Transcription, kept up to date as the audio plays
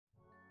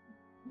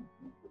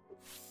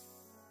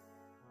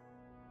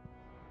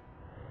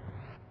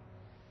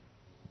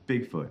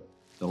Bigfoot,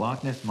 the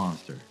Loch Ness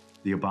Monster,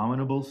 the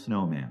Abominable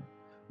Snowman.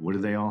 What do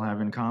they all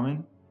have in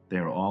common? They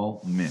are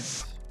all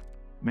myths.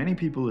 Many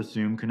people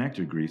assume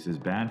connector grease is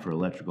bad for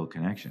electrical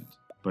connections,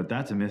 but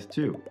that's a myth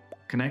too.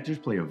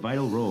 Connectors play a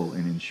vital role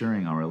in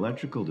ensuring our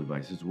electrical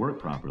devices work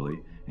properly,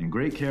 and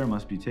great care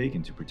must be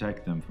taken to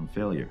protect them from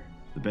failure.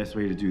 The best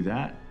way to do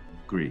that?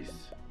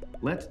 Grease.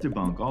 Let's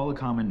debunk all the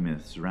common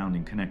myths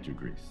surrounding connector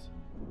grease.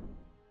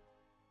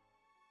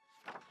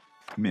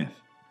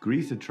 Myth: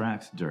 grease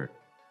attracts dirt.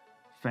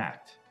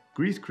 Fact: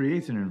 grease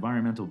creates an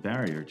environmental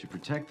barrier to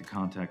protect the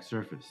contact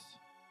surface.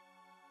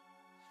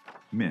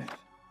 Myth: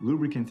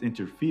 lubricants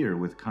interfere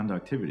with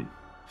conductivity.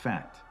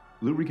 Fact: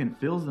 lubricant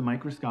fills the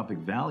microscopic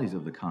valleys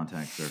of the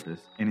contact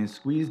surface and is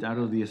squeezed out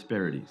of the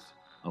asperities,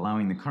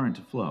 allowing the current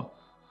to flow.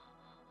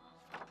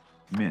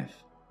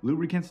 Myth: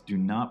 lubricants do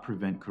not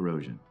prevent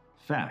corrosion.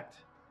 Fact: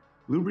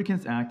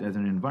 lubricants act as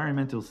an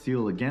environmental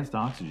seal against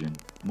oxygen,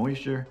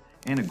 moisture,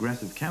 and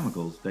aggressive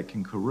chemicals that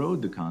can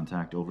corrode the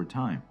contact over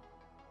time.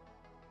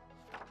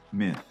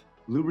 Myth: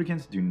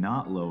 lubricants do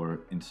not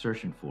lower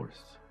insertion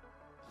force.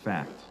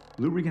 Fact: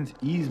 lubricants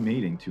ease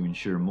mating to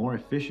ensure more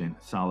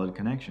efficient, solid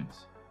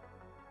connections.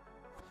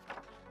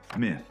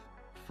 Myth: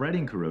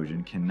 fretting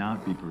corrosion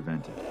cannot be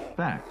prevented.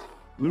 Fact: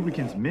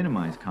 lubricants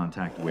minimize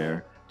contact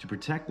wear to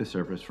protect the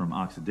surface from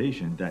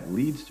oxidation that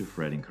leads to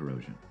fretting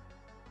corrosion.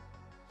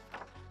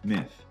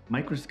 Myth: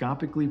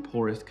 microscopically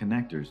porous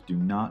connectors do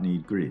not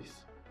need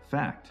grease.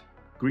 Fact: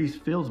 grease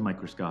fills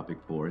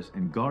microscopic pores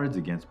and guards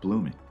against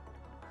blooming.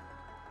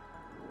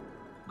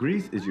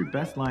 Grease is your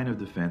best line of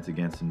defense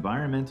against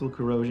environmental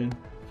corrosion,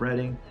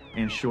 fretting,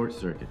 and short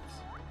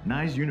circuits.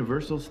 Nye's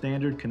Universal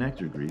Standard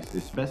Connector Grease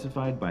is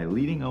specified by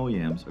leading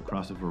OEMs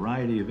across a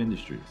variety of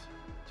industries.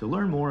 To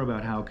learn more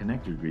about how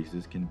connector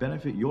greases can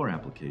benefit your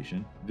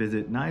application,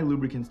 visit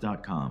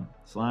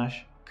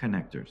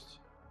nyelubricants.com/connectors.